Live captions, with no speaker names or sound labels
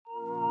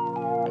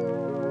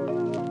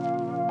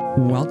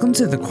Welcome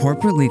to the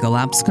Corporate Legal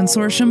Ops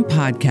Consortium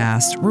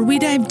podcast, where we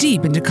dive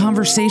deep into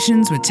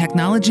conversations with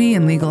technology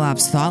and legal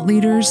ops thought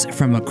leaders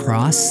from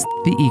across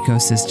the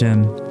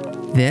ecosystem.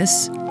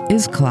 This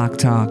is Clock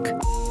Talk.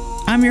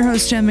 I'm your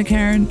host, Jen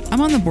McCarran.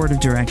 I'm on the board of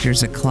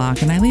directors at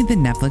Clock, and I lead the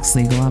Netflix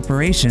legal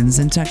operations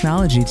and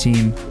technology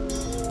team.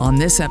 On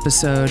this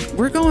episode,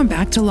 we're going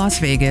back to Las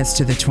Vegas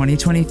to the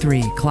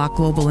 2023 Clock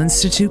Global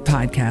Institute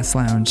Podcast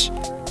Lounge.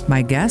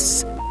 My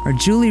guests are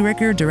Julie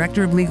Ricker,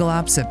 Director of Legal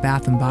Ops at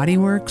Bath & Body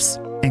Works,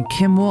 and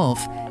Kim Wolf,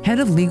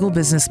 Head of Legal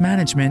Business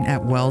Management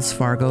at Wells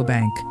Fargo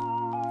Bank.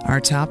 Our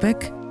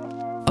topic?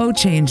 Oh,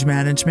 change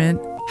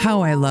management,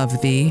 how I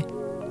love thee.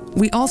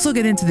 We also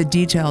get into the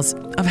details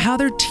of how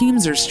their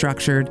teams are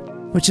structured,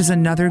 which is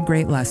another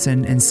great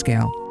lesson in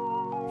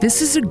scale.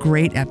 This is a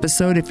great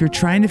episode if you're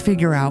trying to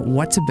figure out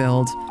what to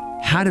build,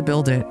 how to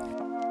build it,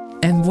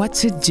 and what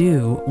to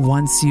do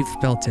once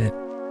you've built it.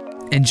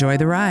 Enjoy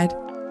the ride.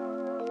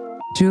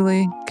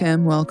 Julie,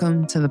 Kim,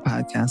 welcome to the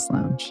podcast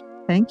lounge.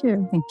 Thank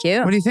you. Thank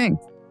you. What do you think?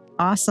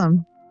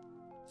 Awesome.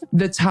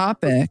 The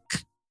topic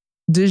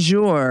du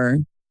jour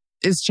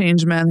is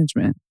change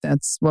management.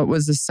 That's what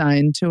was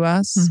assigned to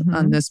us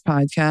on this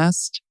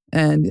podcast.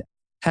 And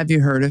have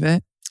you heard of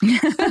it?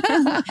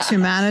 To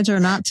manage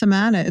or not to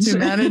manage. To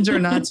manage or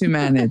not to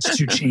manage.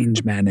 To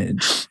change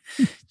manage.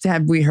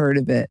 Have we heard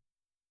of it?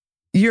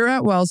 You're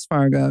at Wells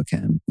Fargo,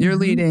 Kim. You're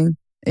leading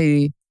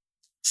a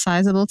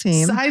sizable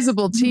team.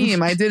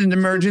 I did an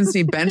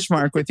emergency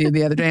benchmark with you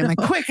the other day. I'm like,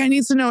 quick, I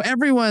need to know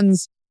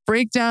everyone's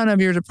breakdown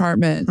of your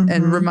department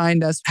and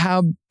remind us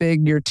how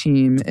big your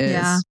team is.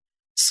 Yeah.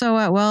 So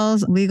at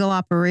Wells, legal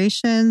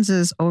operations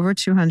is over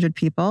 200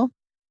 people.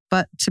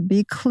 But to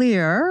be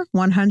clear,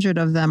 100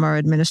 of them are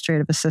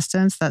administrative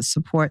assistants that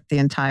support the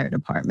entire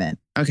department.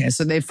 Okay,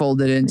 so they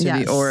folded into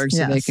the org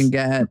so they can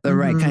get the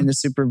right kind of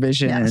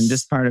supervision and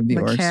just part of the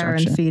org structure. The care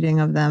and feeding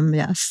of them,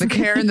 yes. The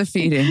care and the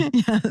feeding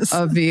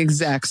of the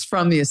execs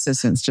from the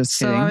assistants, just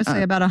kidding. So I would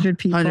say about 100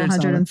 people,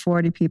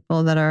 140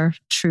 people that are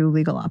true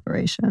legal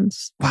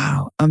operations.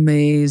 Wow,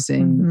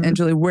 amazing. And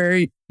Julie, where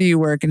do you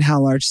work and how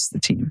large is the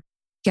team?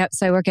 Yep,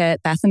 so I work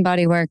at Bath &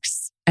 Body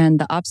Works, and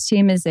the ops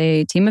team is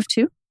a team of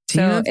two.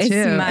 So it's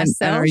myself.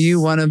 And are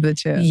you one of the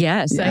two?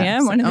 Yes, I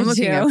am one of the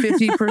two. I'm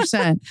looking at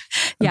 50%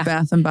 of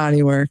Bath &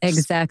 Body Works.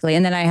 Exactly.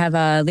 And then I have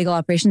a legal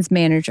operations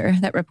manager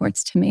that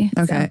reports to me.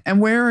 Okay. So. And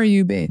where are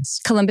you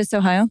based? Columbus,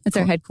 Ohio. That's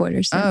our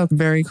headquarters. So. Oh,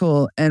 very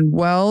cool. And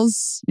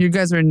Wells, you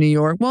guys are in New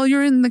York. Well,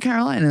 you're in the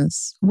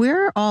Carolinas.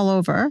 We're all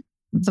over.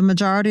 The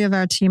majority of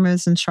our team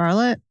is in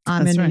Charlotte.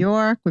 I'm in New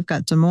York. We've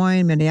got Des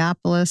Moines,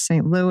 Minneapolis,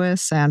 St. Louis,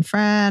 San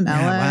Fran, LA.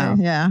 Wow.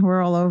 Yeah,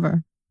 we're all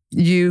over.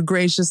 You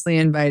graciously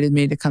invited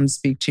me to come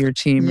speak to your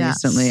team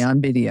recently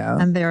on video.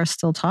 And they are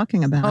still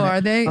talking about it. Oh,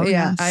 are they? Oh,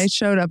 yeah. Yes. I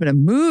showed up in a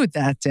mood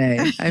that day.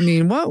 I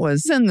mean, what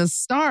was in the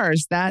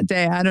stars that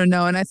day? I don't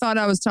know. And I thought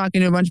I was talking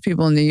to a bunch of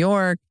people in New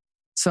York.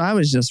 So I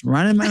was just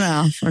running my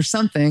mouth or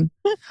something.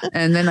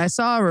 And then I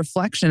saw a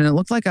reflection and it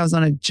looked like I was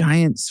on a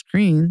giant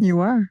screen. You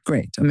were.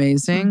 Great.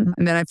 Amazing.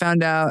 And then I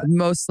found out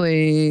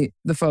mostly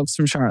the folks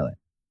from Charlotte.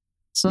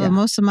 So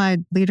most of my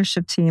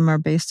leadership team are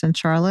based in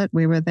Charlotte.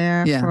 We were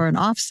there for an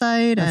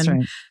offsite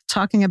and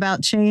talking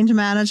about change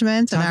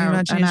management and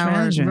our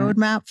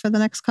roadmap for the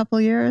next couple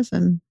of years.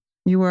 And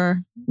you were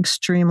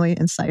extremely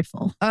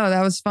insightful. Oh,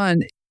 that was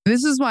fun.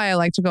 This is why I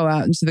like to go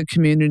out into the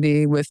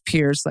community with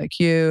peers like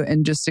you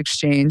and just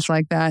exchange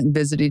like that and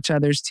visit each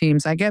other's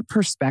teams. I get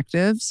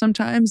perspective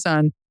sometimes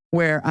on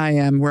where I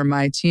am, where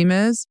my team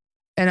is.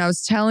 And I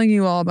was telling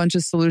you all a bunch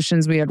of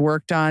solutions we had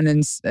worked on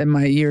in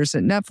my years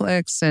at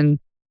Netflix. And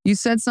you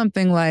said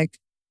something like,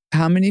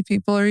 how many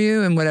people are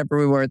you? And whatever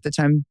we were at the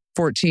time,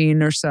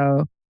 14 or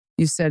so.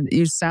 You said,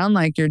 you sound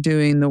like you're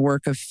doing the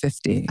work of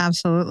 50.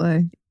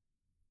 Absolutely.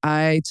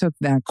 I took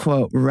that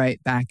quote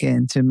right back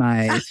into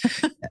my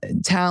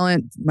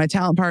talent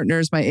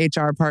partners, my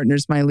HR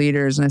partners, my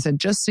leaders. And I said,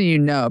 just so you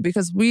know,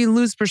 because we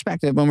lose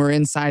perspective when we're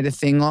inside a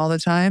thing all the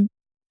time.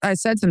 I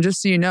said to them,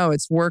 just so you know,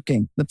 it's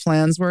working. The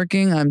plan's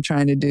working. I'm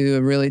trying to do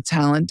a really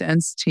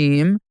talent-dense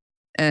team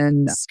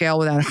and scale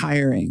without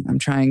hiring. I'm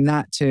trying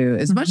not to,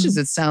 as much as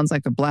it sounds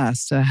like a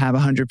blast to have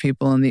 100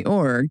 people in the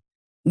org,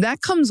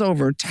 that comes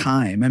over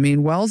time. I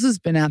mean, Wells has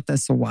been at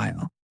this a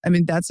while. I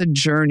mean, that's a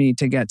journey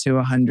to get to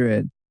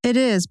 100. It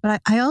is,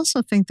 but I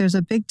also think there's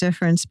a big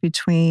difference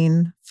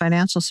between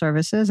financial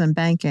services and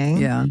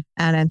banking and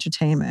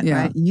entertainment,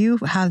 right? You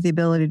have the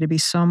ability to be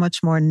so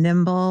much more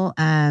nimble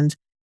and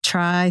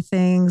try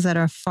things that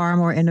are far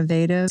more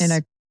innovative in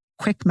a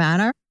quick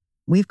manner.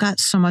 We've got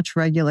so much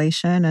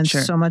regulation and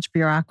so much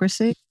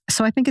bureaucracy.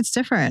 So I think it's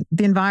different.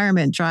 The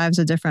environment drives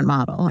a different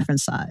model, different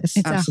size.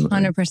 It's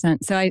 100%.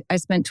 So I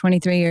spent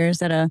 23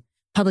 years at a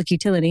public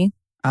utility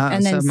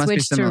and then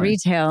switched to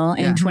retail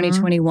in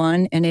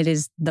 2021. And it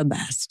is the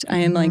best. I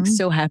am like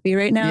so happy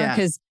right now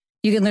because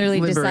you can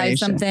literally decide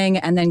something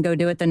and then go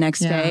do it the next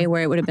day,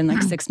 where it would have been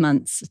like 6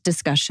 months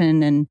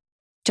discussion and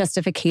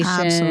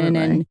justification.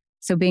 And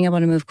so being able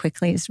to move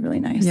quickly is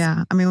really nice.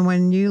 Yeah. I mean,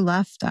 when you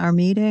left our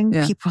meeting,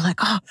 people were like,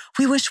 oh,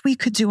 we wish we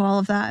could do all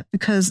of that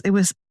because it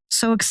was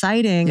so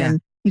exciting. And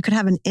you could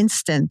have an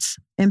instant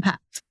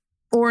impact.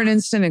 Or an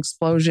instant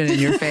explosion in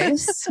your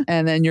face.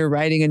 And then you're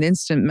writing an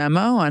instant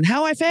memo on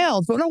how I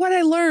failed, but what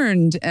I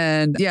learned.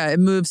 And yeah, it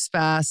moves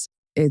fast.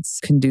 It's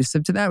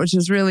conducive to that, which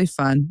is really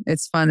fun.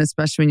 It's fun,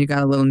 especially when you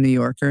got a little New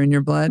Yorker in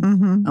your blood.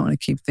 Mm-hmm. I want to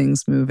keep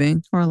things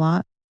moving. Or a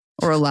lot.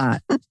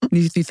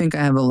 You think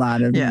I have a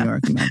lot of New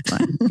York in my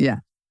blood. Yeah.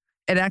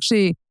 It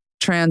actually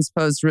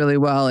transposed really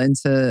well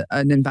into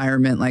an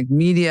environment like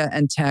media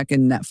and tech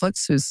and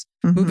Netflix, who's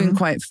moving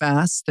quite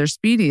fast. They're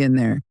speedy in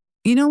there.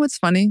 You know what's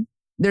funny?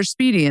 They're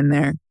speedy in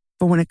there.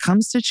 But when it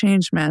comes to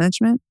change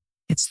management,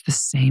 it's the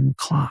same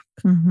clock.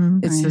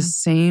 It's the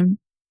same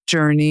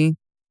journey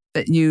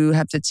that you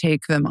have to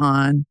take them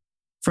on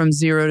from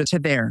zero to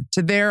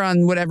there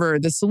on whatever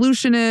the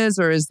solution is,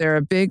 or is there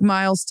a big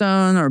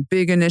milestone or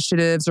big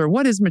initiatives, or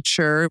what is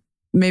mature?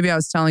 Maybe I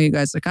was telling you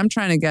guys, like, I'm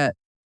trying to get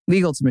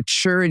legal to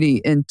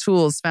maturity in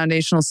tools,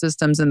 foundational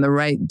systems, and the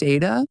right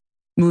data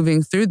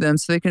moving through them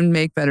so they can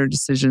make better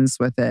decisions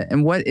with it.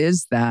 And what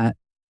is that?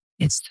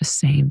 It's the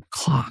same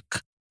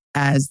clock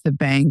as the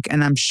bank,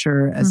 and I'm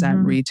sure as at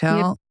retail.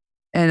 Yep.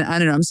 And I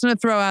don't know, I'm just going to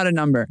throw out a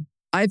number.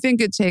 I think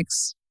it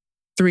takes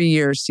 3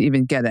 years to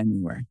even get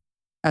anywhere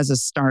as a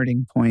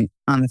starting point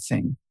on a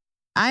thing.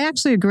 I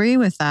actually agree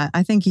with that.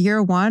 I think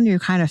year one, you're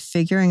kind of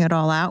figuring it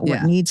all out,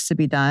 what needs to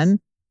be done.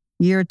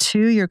 Year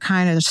two, you're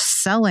kind of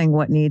selling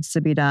what needs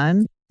to be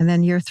done. And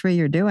then year three,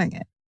 you're doing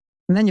it.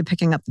 And then you're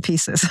picking up the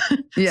pieces.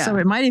 So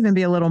it might even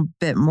be a little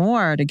bit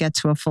more to get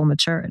to a full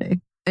maturity.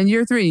 And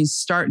year three, you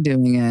start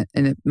doing it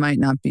and it might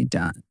not be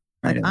done.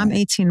 Right away. I'm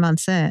 18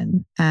 months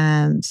in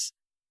and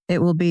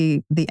it will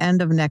be the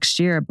end of next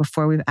year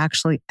before we've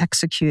actually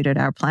executed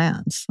our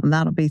plans. And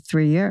that'll be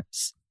 3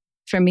 years.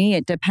 For me,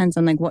 it depends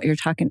on like what you're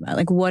talking about.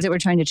 Like what is it we're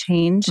trying to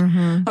change or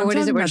what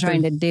is it we're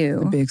trying to do?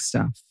 The big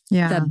stuff.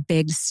 Yeah. The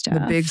big stuff. The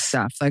big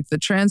stuff. Like the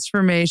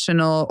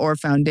transformational or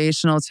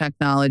foundational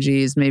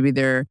technologies. Maybe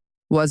there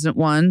wasn't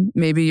one.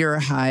 Maybe you're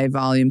a high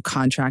volume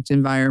contract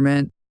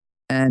environment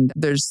and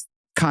there's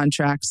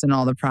contracts and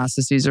all the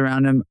processes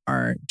around them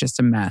are just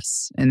a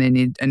mess and they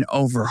need an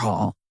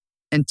overhaul.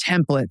 And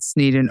templates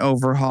need an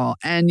overhaul.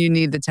 And you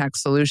need the tech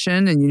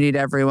solution and you need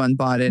everyone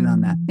bought in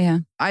on that. Yeah.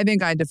 I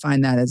think I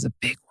define that as a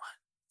big one.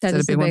 That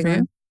is a big one for you?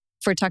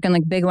 If we're talking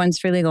like big ones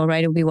for legal,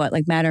 right? It would be what?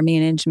 Like matter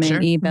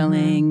management,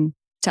 e-billing,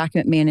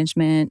 document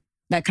management,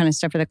 that kind of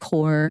stuff for the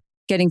core.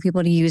 Getting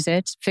people to use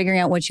it, figuring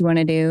out what you want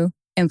to do,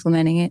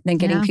 implementing it, then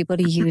getting people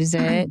to use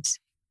it.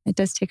 It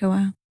does take a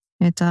while.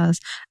 It does.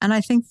 And I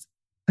think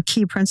a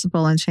key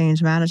principle in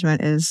change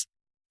management is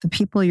the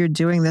people you're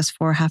doing this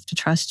for have to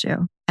trust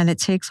you. And it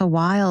takes a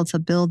while to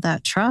build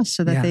that trust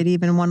so that they'd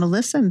even want to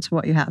listen to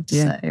what you have to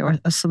say or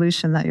a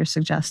solution that you're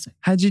suggesting.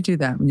 How'd you do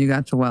that when you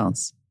got to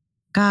Wells?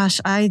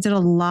 Gosh, I did a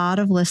lot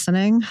of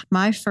listening.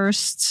 My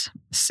first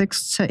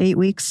 6 to 8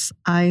 weeks,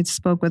 I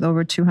spoke with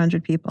over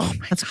 200 people.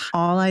 That's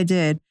all I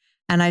did.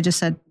 And I just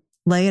said,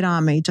 lay it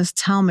on me. Just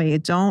tell me.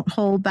 Don't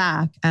hold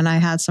back. And I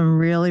had some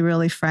really,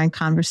 really frank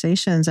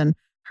conversations and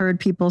heard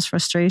people's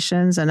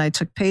frustrations. And I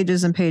took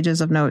pages and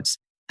pages of notes.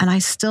 And I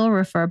still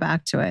refer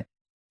back to it.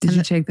 Did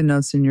you take the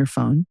notes in your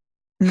phone?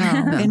 No,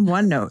 in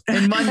OneNote.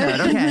 In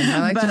OneNote, okay. I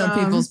like to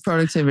know people's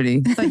productivity.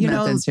 But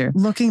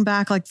looking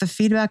back, like the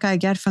feedback I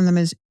get from them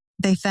is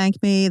they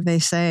thank me. They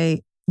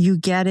say, you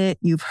get it.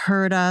 You've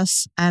heard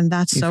us. And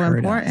that's so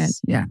important.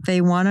 Yeah.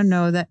 They want to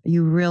know that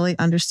you really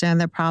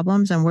understand their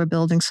problems and we're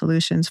building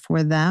solutions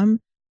for them,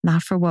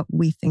 not for what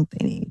we think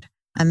they need.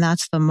 And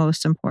that's the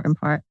most important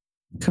part.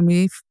 Can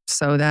we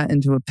sew that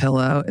into a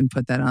pillow and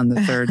put that on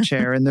the third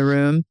chair in the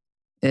room?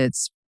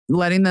 It's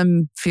letting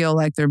them feel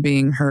like they're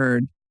being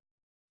heard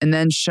and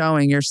then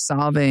showing you're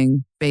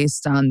solving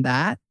based on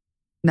that,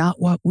 not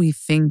what we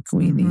think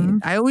we need.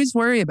 I always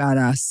worry about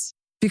us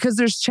because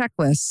there's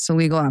checklists to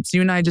legal ops.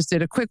 You and I just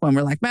did a quick one.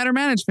 We're like, matter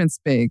management's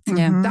big,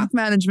 doc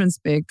management's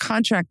big,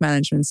 contract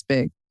management's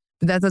big.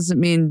 But that doesn't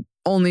mean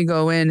only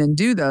go in and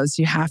do those.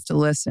 You have to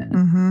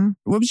listen.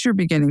 What was your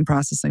beginning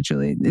process like,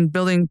 Julie, in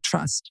building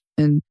trust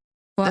and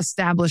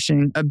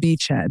establishing a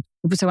beachhead?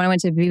 So when I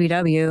went to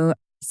BBW,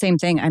 same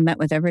thing. I met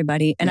with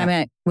everybody and I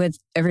met with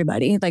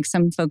everybody. Like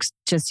some folks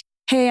just,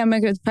 hey, I'm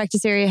going to go with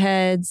practice area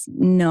heads.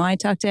 No, I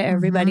talked to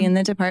everybody in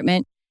the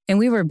department and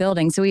we were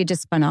building. So we had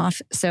just spun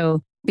off.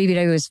 So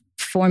BBW was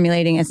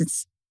formulating as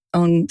its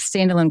own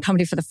standalone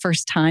company for the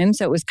first time.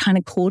 So it was kind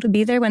of cool to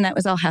be there when that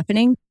was all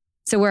happening.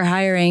 So we're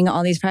hiring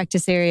all these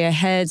practice area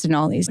heads and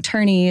all these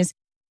attorneys.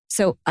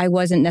 So I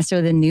wasn't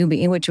necessarily the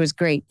newbie, which was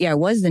great. Yeah, I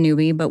was the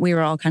newbie, but we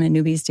were all kind of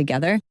newbies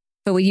together.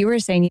 But what you were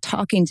saying,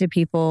 talking to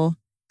people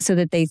so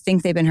that they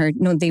think they've been heard.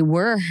 No, they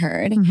were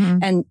heard.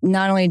 And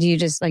not only do you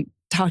just like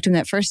talk to them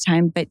that first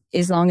time, but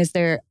as long as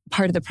they're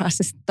part of the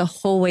process the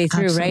whole way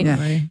through, right?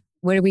 Yeah.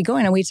 Where are we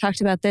going? And we talked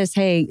about this.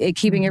 Hey,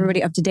 keeping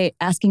everybody up to date,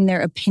 asking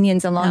their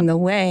opinions along the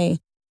way.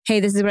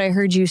 Hey, this is what I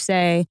heard you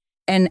say.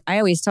 And I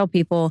always tell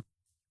people,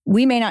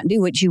 we may not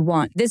do what you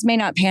want. This may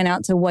not pan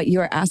out to what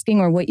you're asking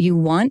or what you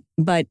want,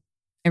 but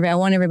I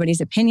want everybody's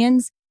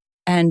opinions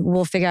and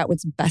we'll figure out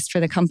what's best for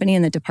the company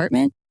and the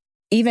department.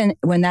 even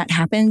when that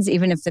happens,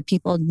 even if the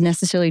people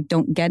necessarily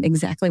don't get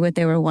exactly what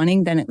they were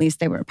wanting, then at least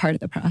they were a part of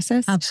the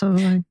process.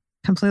 Absolutely.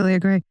 Completely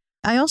agree.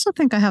 I also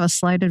think I have a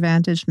slight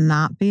advantage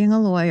not being a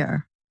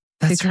lawyer.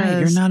 That's right.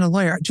 You're not a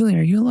lawyer. Julie,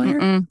 are you a lawyer?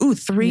 Mm-mm. Ooh,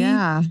 3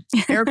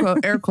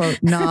 air quote,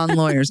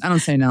 non-lawyers. I don't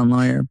say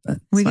non-lawyer, but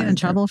we get in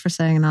trouble for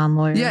saying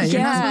non-lawyer. Yeah,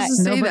 you're not supposed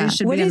to say Nobody that.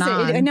 should what be is a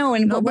non. it? No,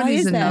 and Nobody's why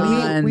is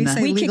that? We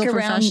say we legal kick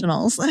around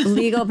professionals.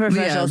 Legal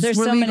professionals. There's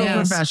so many legal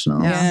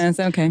professionals. Yeah, it's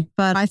okay.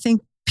 But I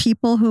think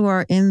people who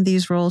are in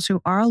these roles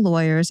who are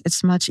lawyers,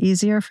 it's much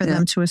easier for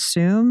them to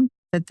assume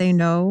that they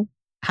know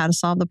how to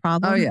solve the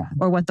problem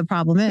or what the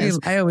problem is.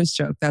 I always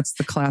joke, that's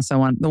the class I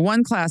want. The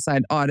one class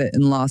I'd audit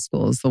in law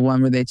school is the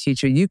one where they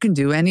teach you can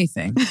do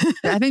anything.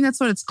 I think that's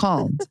what it's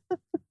called.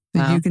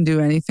 The You can do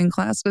anything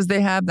class, because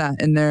they have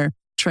that in their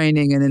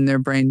training and in their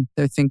brain,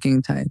 their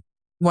thinking type.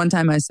 One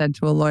time I said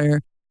to a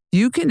lawyer,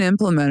 you can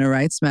implement a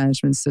rights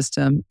management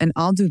system and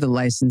I'll do the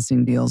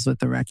licensing deals with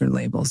the record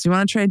labels. You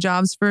want to trade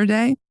jobs for a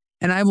day?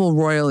 And I will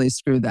royally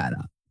screw that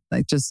up.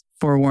 Like, just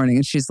forewarning.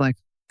 And she's like,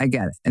 I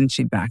get it. And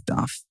she backed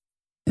off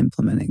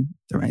implementing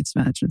the rights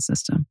management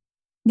system.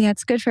 Yeah,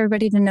 it's good for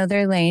everybody to know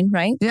their lane,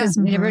 right? Because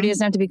everybody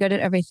doesn't have to be good at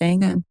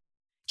everything.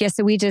 Yeah.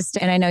 So we just,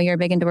 and I know you're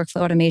big into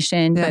workflow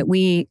automation, but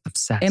we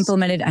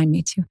implemented,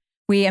 me too.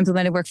 We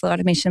implemented workflow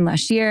automation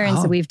last year. And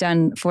so we've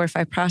done 4 or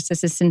 5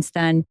 processes since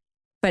then.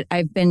 But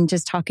I've been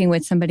just talking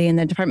with somebody in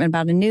the department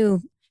about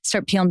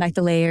start peeling back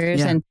the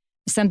layers and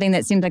something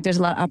that seems like there's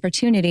a lot of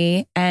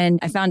opportunity. And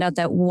I found out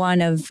that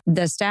one of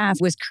the staff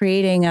was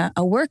creating a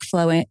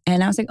workflow.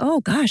 And I was like,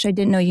 oh gosh, I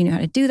didn't know you knew how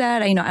to do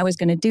that. I was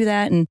going to do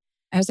that. And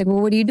I was like, well,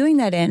 what are you doing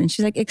that in? And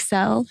she's like,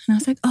 Excel. And I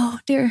was like, oh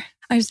dear.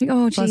 I was like,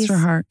 oh geez. Bless her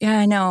heart. Yeah,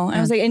 I know. And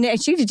I was like,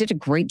 and she did a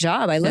great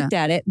job. I looked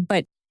at it,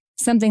 but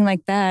something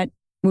like that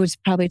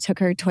probably took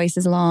her twice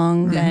as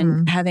long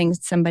than having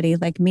somebody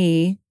like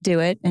me do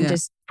it and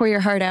just pour your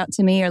heart out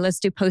to me, or let's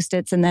do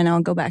Post-its and then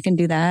I'll go back and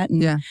do that.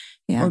 And,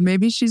 Or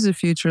maybe she's a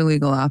future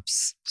legal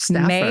ops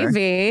staffer.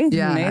 Maybe.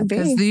 Yeah.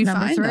 Because do you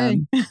find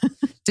them?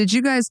 Did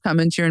you guys come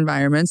into your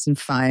environments and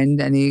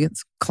find any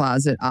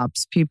closet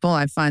ops people?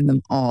 I find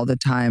them all the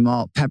time,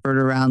 all peppered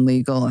around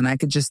legal. And I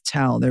could just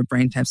tell their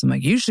brain types. I'm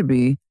like, you should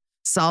be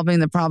solving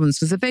the problems.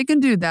 Because if they can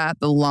do that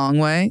the long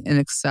way in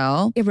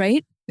Excel.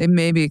 Right. They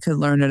maybe could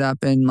learn it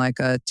up in like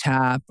a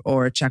TAP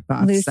or a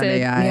checkbox Lucid,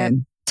 AI. Yeah,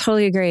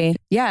 totally agree.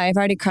 Yeah, I've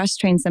already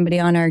cross-trained somebody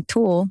on our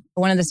tool,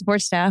 one of the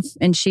support staff,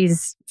 and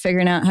she's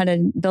figuring out how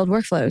to build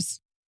workflows.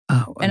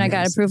 Oh, and I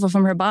got approval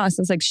from her boss.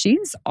 I was like,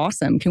 she's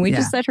awesome. Can we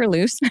just let her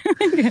loose?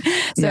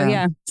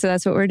 So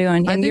that's what we're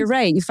doing. And you're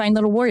right. You find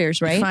little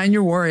warriors, right? You find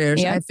your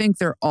warriors. Yep. I think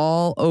they're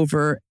all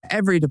over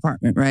every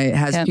department, right? It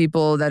has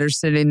people that are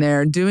sitting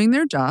there doing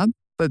their job,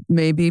 but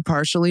maybe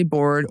partially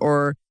bored,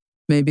 or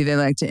maybe they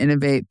like to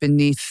innovate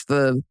beneath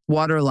the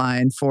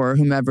waterline for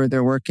whomever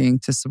they're working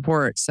to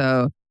support.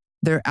 So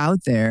they're out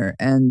there,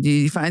 and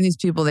you find these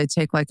people, they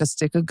take like a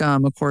stick of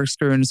gum, a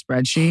corkscrew, and a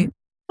spreadsheet.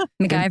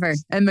 MacGyver.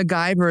 And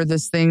MacGyver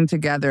this thing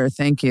together.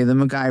 Thank you. The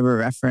MacGyver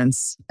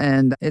reference.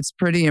 And it's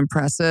pretty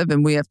impressive.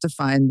 And we have to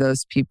find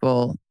those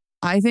people.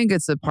 I think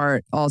it's a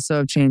part also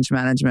of change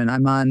management.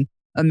 I'm on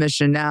a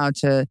mission now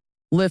to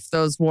lift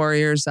those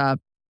warriors up.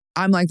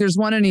 I'm like, there's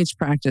one in each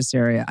practice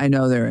area. I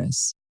know there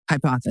is.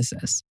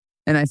 Hypothesis.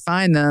 And I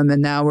find them,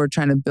 and now we're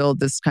trying to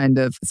build this kind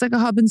of, it's like a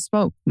hub and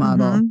spoke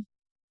model.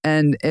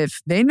 And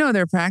if they know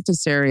their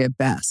practice area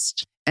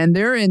best, and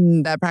they're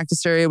in that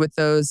practice area with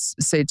those,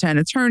 say, 10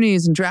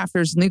 attorneys and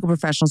drafters and legal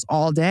professionals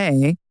all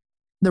day,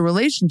 the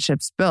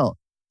relationship's built.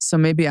 So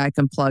maybe I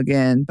can plug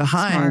in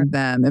behind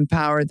them,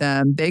 empower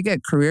them. They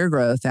get career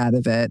growth out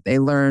of it. They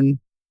learn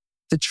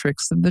the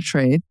tricks of the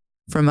trade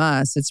from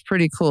us. It's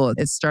pretty cool.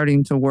 It's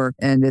starting to work,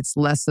 and it's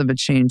less of a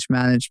change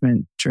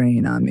management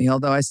drain on me.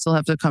 Although I still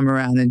have to come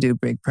around and do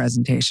big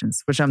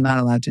presentations, which I'm not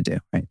allowed to do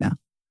right now.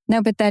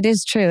 No, but that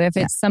is true. If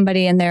it's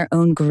somebody in their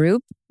own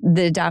group,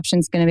 the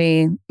adoption's going to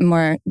be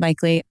more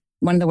likely.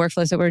 One of the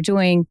workflows that we're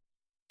doing,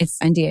 it's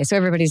NDA. So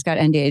everybody's got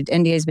NDA.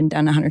 NDA has been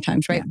done 100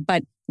 times, right? Yeah.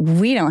 But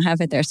we don't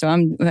have it there. So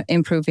I'm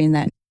improving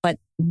that. But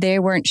they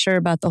weren't sure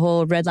about the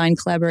whole red line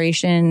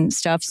collaboration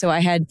stuff. So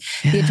I had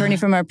the attorney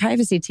from our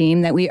privacy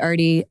team that we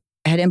already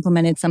had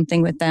implemented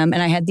something with them.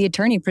 And I had the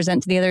attorney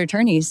present to the other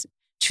attorneys.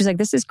 She was like,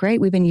 this is great.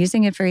 We've been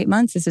using it for 8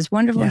 months. This is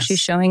wonderful. She's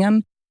showing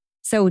them.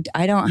 So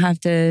I don't have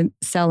to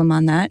sell them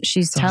on that.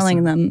 She's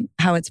telling them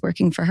how it's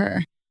working for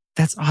her.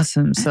 That's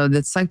awesome. So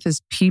it's like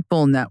this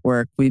people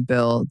network we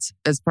build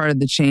as part of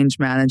the change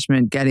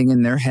management, getting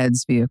in their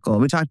heads vehicle.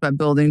 We talked about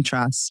building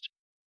trust,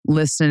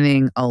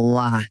 listening a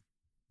lot,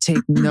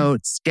 take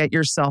notes, get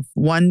yourself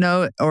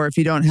OneNote, or if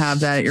you don't have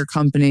that at your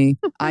company,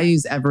 I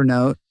use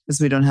Evernote because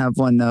we don't have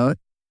OneNote.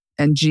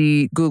 And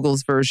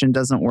Google's version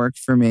doesn't work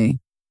for me.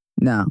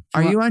 No.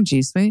 Are you on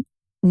G Suite?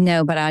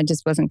 No, but I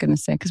just wasn't going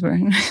to say because we're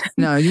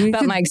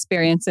about my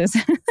experiences.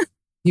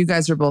 You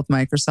guys are both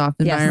Microsoft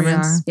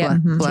environments. Yes,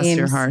 Bless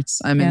your hearts.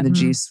 I'm in the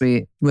G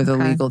Suite with a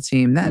legal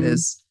team.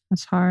 That's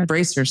hard.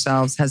 Brace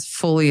yourselves has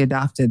fully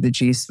adopted the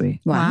G Suite.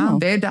 Wow.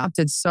 They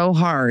adopted so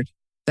hard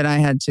that I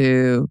had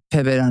to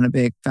pivot on a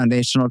big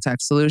foundational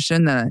tech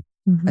solution that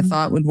Mm-hmm. I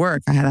thought would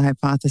work. I had a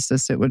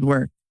hypothesis it would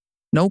work.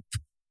 Nope.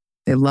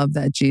 They love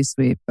that G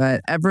Suite.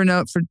 But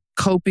Evernote for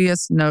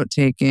copious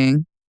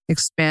note-taking,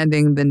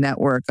 expanding the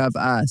network of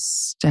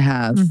us to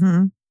have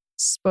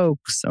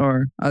spokes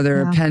or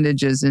other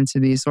appendages into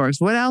these orgs.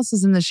 What else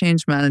is in the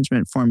change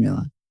management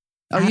formula?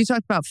 Oh, you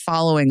talked about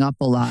following up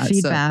a lot.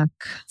 Feedback.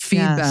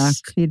 Yes,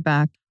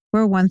 feedback.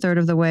 We're 1/3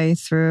 of the way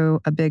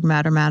through a big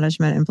matter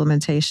management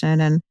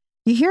implementation, and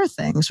you hear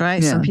things,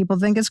 right? Yeah. Some people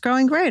think it's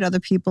going great. Other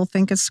people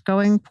think it's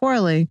going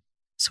poorly.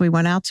 So we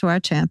went out to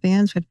our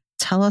champions.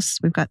 Tell us,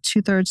 we've got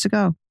 2/3 to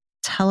go.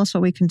 Tell us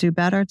what we can do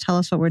better. Tell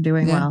us what we're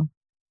doing well.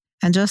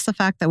 And just the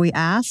fact that we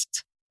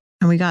asked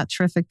and we got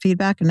terrific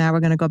feedback, and now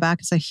we're going to go back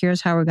and say,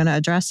 here's how we're going to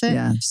address it.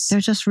 Yes. They're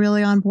just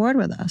really on board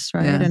with us,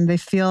 right? Yeah. And they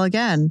feel,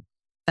 again,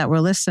 that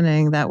we're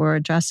listening, that we're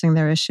addressing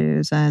their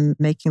issues and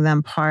making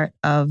them part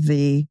of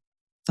the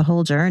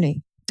whole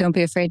journey. Don't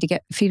be afraid to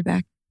get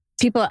feedback.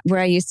 People where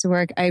I used to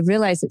work, I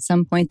realized at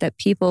some point that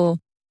people,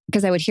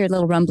 because I would hear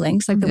little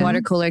rumblings, like the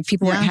water cooler,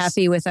 people weren't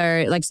happy with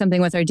our, like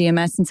something with our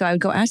DMS. And so I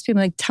would go ask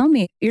people, like, tell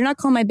me, you're not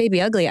calling my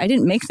baby ugly. I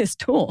didn't make this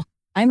tool.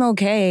 I'm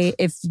okay.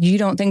 If you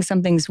don't think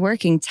something's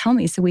working, tell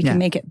me so we can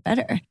make it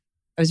better.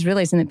 I was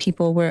realizing that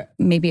people were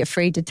maybe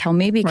afraid to tell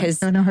me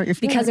because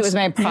it was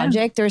my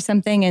project or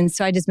something. And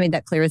so I just made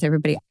that clear with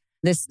everybody.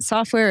 This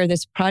software or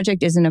this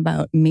project isn't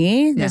about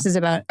me. Yeah. This is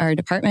about our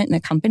department and the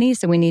company.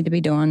 So we need to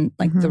be doing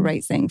like the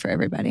right thing for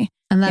everybody.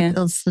 And that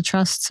builds the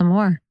trust some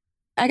more.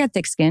 I got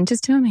thick skin.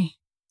 Just tell me.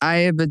 I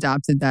have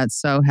adopted that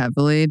so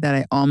heavily that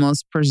I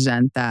almost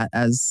present that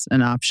as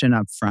an option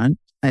up front.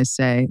 I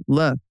say,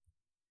 look,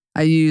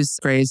 I use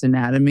Grey's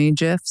Anatomy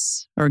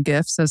GIFs or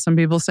GIFs, as some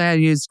people say. I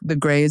use the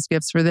Grey's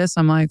GIFs for this.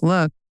 I'm like,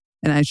 look,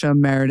 and I show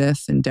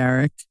Meredith and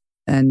Derek.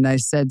 And I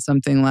said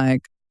something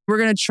like, we're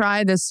going to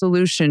try this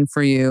solution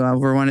for you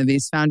over one of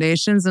these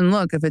foundations. And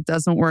look, if it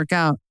doesn't work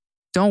out,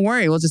 don't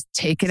worry, we'll just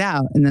take it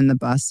out. And then the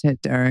bus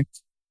hit Derek.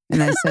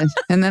 And I said,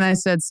 and then I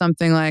said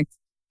something like,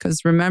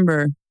 because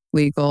remember,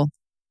 legal,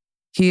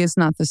 he is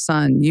not the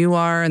son, you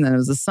are. And then it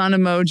was a sun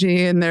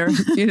emoji. And there,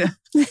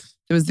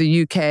 it was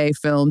the UK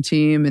film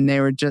team and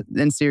they were just,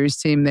 and series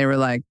team, they were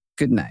like,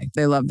 good night.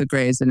 They love the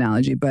Grey's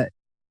analogy. But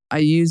I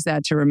use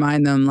that to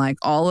remind them, like,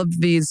 all of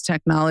these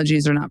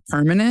technologies are not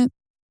permanent.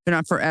 They're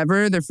not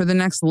forever. They're for the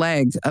next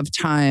leg of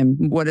time.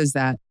 What is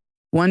that?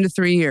 1 to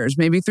 3 years,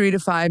 maybe 3 to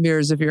 5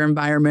 years if your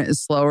environment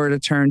is slower to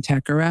turn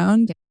tech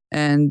around.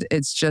 And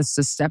it's just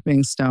a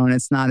stepping stone.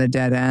 It's not a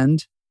dead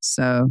end.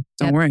 So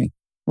don't worry.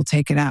 We'll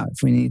take it out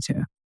if we need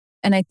to.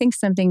 And I think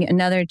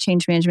another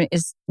change management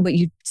is what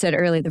you said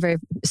earlier, the very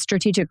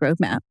strategic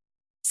roadmap.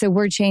 So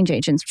we're change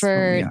agents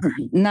for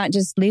not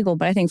just legal,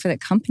 but I think for the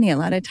company a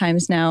lot of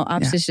times now,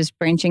 ops is just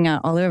branching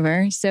out all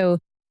over. So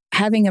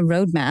having a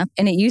roadmap,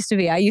 and it used to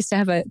be, I used to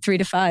have a 3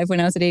 to 5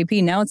 when I was at AP.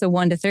 Now it's a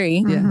 1 to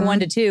 3, 1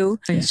 to 2.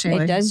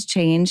 It does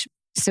change.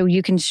 So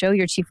you can show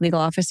your chief legal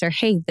officer,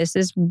 hey, this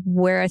is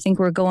where I think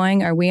we're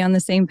going. Are we on the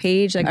same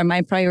page? Like, are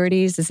my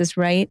priorities? Is this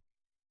right?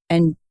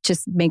 And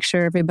just make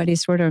sure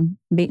everybody's sort of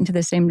beating to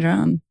the same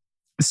drum.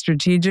 A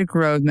strategic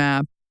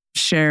roadmap,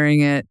 sharing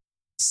it,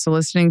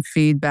 soliciting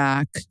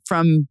feedback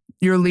from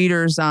your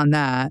leaders on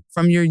that,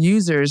 from your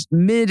users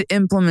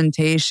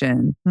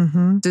mid-implementation.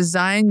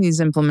 Design these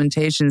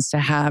implementations to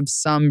have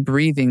some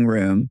breathing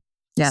room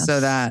so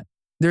that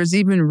there's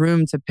even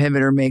room to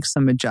pivot or make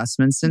some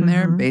adjustments in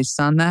there based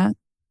on that.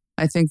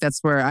 I think that's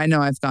where I know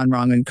I've gone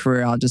wrong in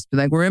career. I'll just be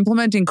like, we're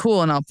implementing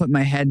cool, and I'll put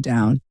my head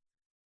down.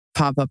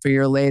 Pop up a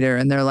year later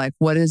and they're like,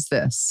 what is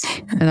this?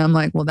 And I'm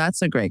like, well,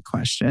 that's a great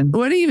question.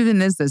 What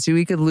even is this?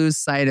 We could lose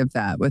sight of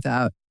that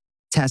without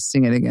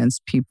testing it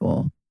against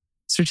people.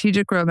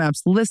 Strategic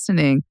roadmaps,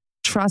 listening,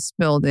 trust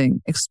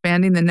building,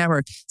 expanding the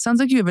network. Sounds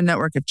like you have a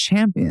network of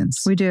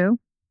champions. We do.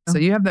 So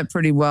you have that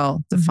pretty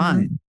well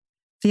defined.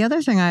 The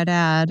other thing I'd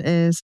add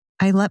is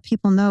I let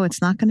people know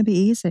it's not going to be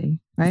easy,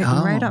 right?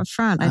 Right up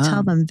front, I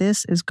tell them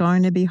this is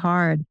going to be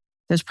hard.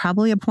 There's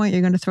probably a point you're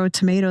going to throw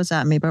tomatoes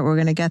at me, but we're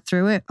going to get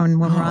through it. And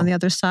when we're on the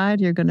other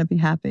side, you're going to be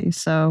happy.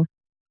 So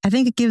I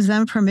think it gives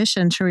them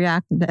permission to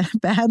react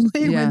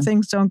badly when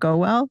things don't go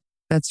well.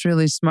 That's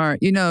really smart.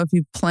 If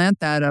you plant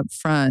that up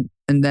front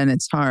and then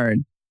it's hard,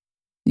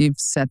 you've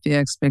set the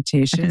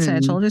expectation. I can say I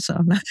told you so.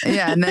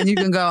 And then you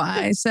can go,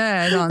 I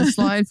said on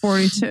slide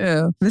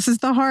 42. This is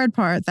the hard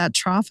part, that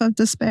trough of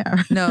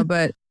despair. No,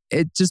 but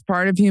it's just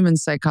part of human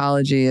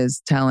psychology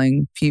is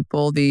telling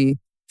people the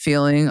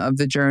feeling of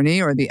the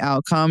journey or the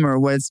outcome or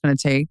what it's going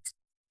to take.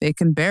 They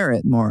can bear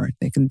it more.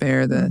 They can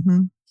bear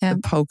the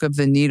poke of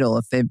the needle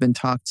if they've been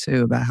talked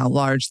to about how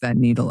large that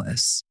needle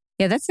is.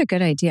 Yeah, that's a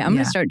good idea. I'm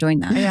going to start doing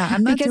that. Yeah,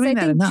 I'm not doing that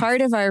because I think enough.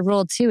 Part of our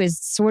role too is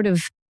sort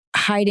of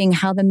hiding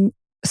how the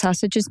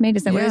sausage is made.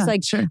 Is that what it's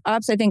like? Sure.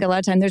 Ops, I think a lot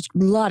of time there's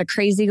a lot of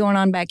crazy going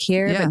on back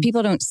here, but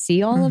people don't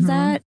see all of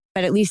that.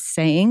 But at least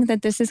saying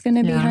that this is going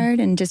to be hard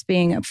and just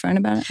being upfront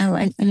about it. I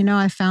like that.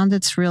 I found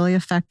it's really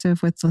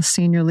effective with the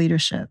senior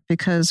leadership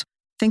because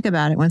think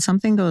about it. When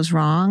something goes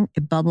wrong,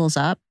 it bubbles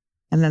up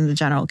and then the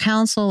general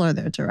counsel or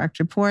their direct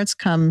reports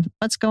come,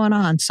 what's going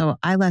on? So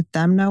I let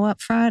them know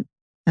up front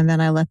And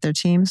then I let their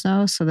teams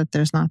know so that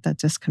there's not that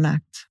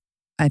disconnect.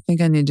 I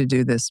think I need to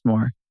do this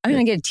more. I'm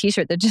going to get a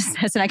t-shirt that just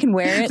says, and I can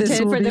wear it for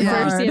the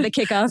first day of the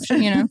kickoff.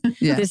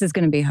 This is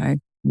going to be hard.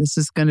 This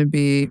is going to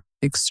be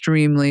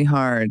extremely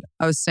hard.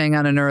 I was saying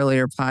on an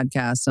earlier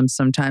podcast, I'm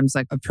sometimes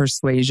like a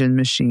persuasion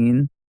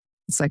machine.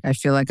 It's like, I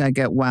feel like I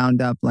get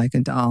wound up like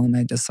a doll and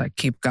I just like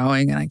keep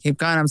going and I keep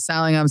going. I'm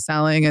selling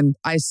and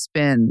I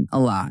spin a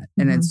lot.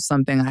 And it's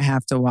something I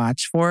have to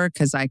watch for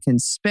because I can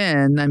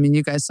spin. I mean,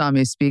 you guys saw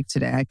me speak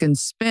today. I can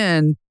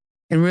spin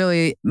and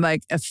really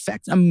like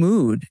affect a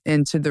mood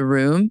into the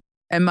room.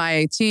 And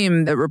my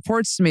team that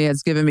reports to me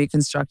has given me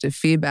constructive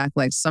feedback.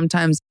 Like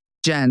sometimes,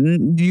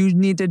 Jen, you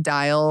need to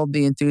dial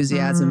the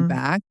enthusiasm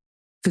back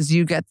because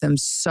you get them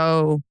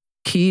so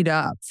keyed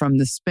up from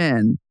the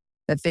spin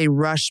that they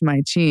rush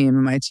my team.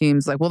 And my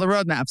team's like, well, the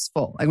roadmap's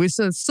full. Like it's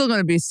still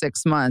going to be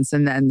 6 months.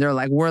 And then they're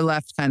like, we're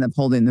left kind of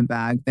holding the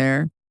bag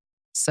there.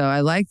 So I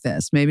like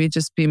this. Maybe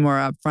just be more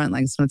upfront.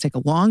 Like it's going to take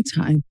a long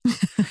time.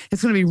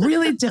 It's going to be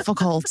really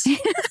difficult.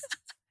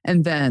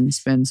 And then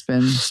spin.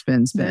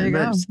 There you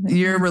go.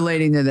 You're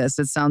relating to this.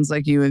 It sounds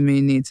like you and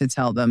me need to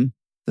tell them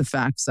the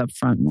facts up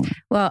front more.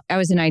 Well, I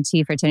was in IT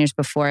for 10 years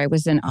before. I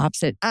was in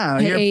ops at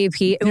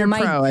AAP. You're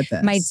pro at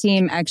this. My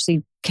team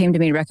actually came to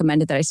me and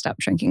recommended that I stop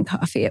drinking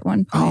coffee at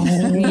one point.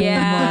 Oh,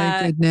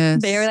 my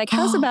goodness. They were like,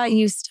 how's about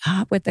you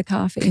stop with the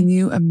coffee? Can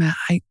you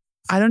imagine?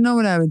 I don't know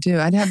what I would do.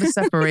 I'd have a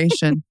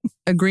separation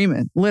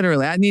agreement.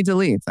 Literally, I'd need to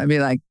leave. I'd be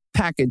like,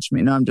 package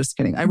me. No, I'm just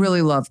kidding. I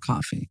really love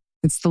coffee.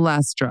 It's the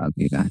last drug,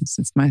 you guys.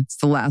 It's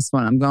the last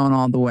one. I'm going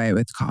all the way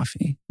with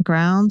coffee.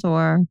 Ground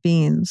or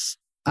beans?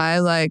 I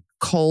like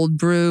cold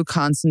brew,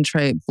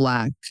 concentrate,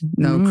 black,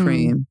 no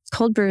cream.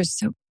 Cold brew is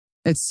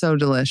it's so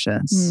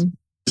delicious.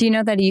 Do you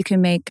know that you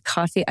can make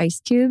coffee ice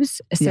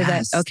cubes?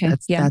 Yes,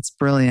 that's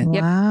brilliant.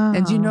 Wow.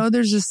 And do you know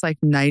there's just like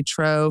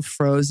nitro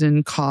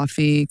frozen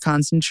coffee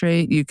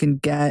concentrate you can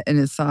get and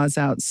it thaws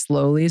out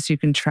slowly so you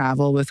can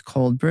travel with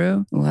cold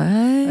brew? What?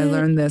 I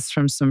learned this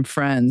from some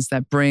friends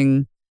that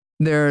bring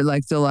their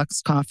like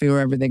deluxe coffee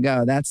wherever they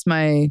go.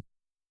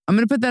 I'm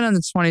going to put that on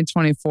the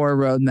 2024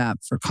 roadmap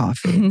for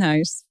coffee.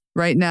 Nice.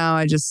 Right now,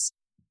 I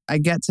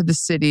get to the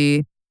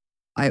city,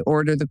 I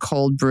order the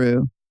cold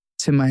brew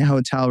to my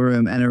hotel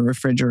room and a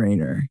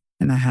refrigerator,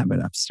 and I have it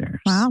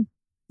upstairs. Wow.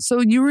 So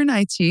you were in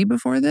IT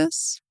before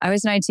this? I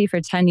was in IT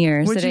for 10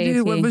 years. What'd you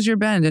do? What was your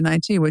bend in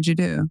IT? What'd you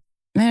do?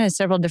 I had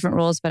several different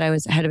roles, but I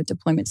was head of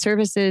deployment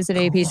services at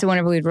AP. So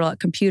whenever we'd roll out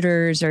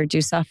computers or do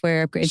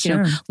software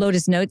upgrades,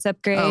 Lotus Notes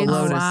upgrades. Oh,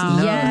 Lotus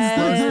Notes.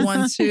 Yes.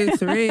 Lotus 1, 2,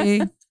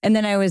 3. And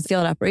then I was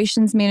field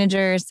operations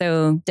manager,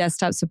 so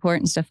desktop support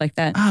and stuff like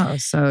that. Oh,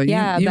 so you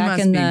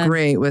must be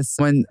great with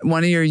when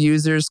one of your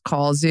users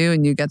calls you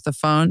and you get the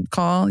phone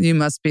call, you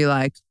must be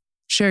like,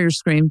 share your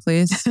screen,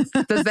 please.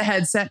 Does the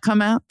headset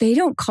come out? They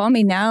don't call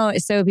me now.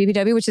 So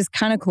BBW, which is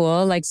kind of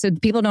cool. Like, so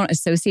people don't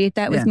associate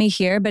that with me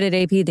here, but at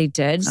AP they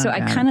did. So I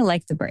kind of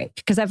like the break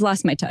because I've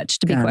lost my touch,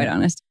 to be quite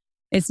honest.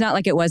 It's not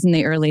like it was in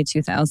the early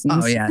 2000s.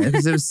 Oh yeah,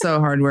 because it was so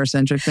hardware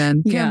centric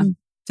then. Kim,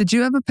 did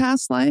you have a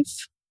past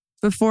life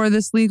before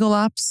this legal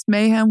ops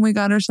mayhem we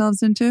got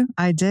ourselves into?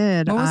 I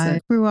did. What was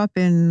it? Grew up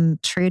in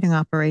trading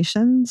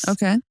operations.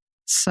 Okay.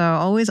 So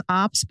always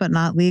ops, but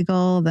not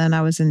legal. Then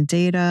I was in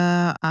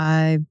data.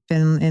 I've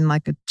been in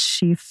like a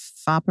chief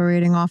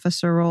operating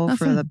officer role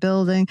for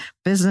the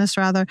business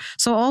rather.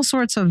 So all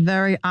sorts of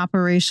very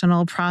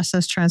operational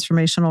process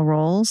transformational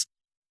roles.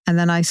 And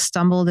then I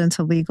stumbled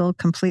into legal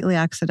completely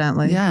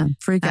accidentally. Yeah,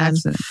 freak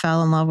accident.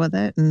 Fell in love with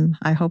it. And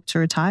I hope to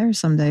retire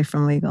someday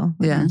from legal.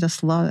 I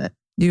just love it.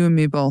 You and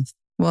me both.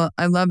 Well,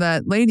 I love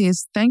that.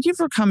 Ladies, thank you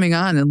for coming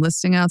on and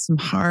listing out some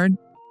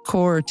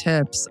hardcore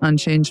tips on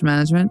change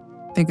management.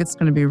 I think it's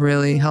going to be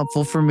really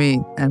helpful for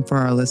me and for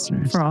our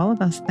listeners. For all of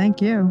us.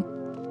 Thank you.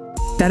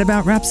 That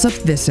about wraps up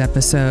this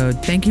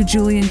episode. Thank you,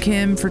 Julie and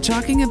Kim, for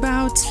talking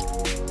about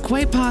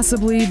quite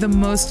possibly the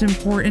most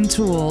important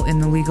tool in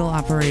the legal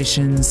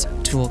operations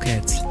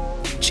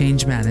toolkit,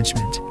 change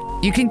management.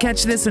 You can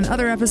catch this and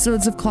other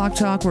episodes of Clock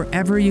Talk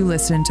wherever you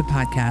listen to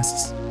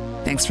podcasts.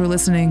 Thanks for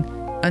listening.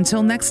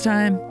 Until next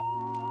time.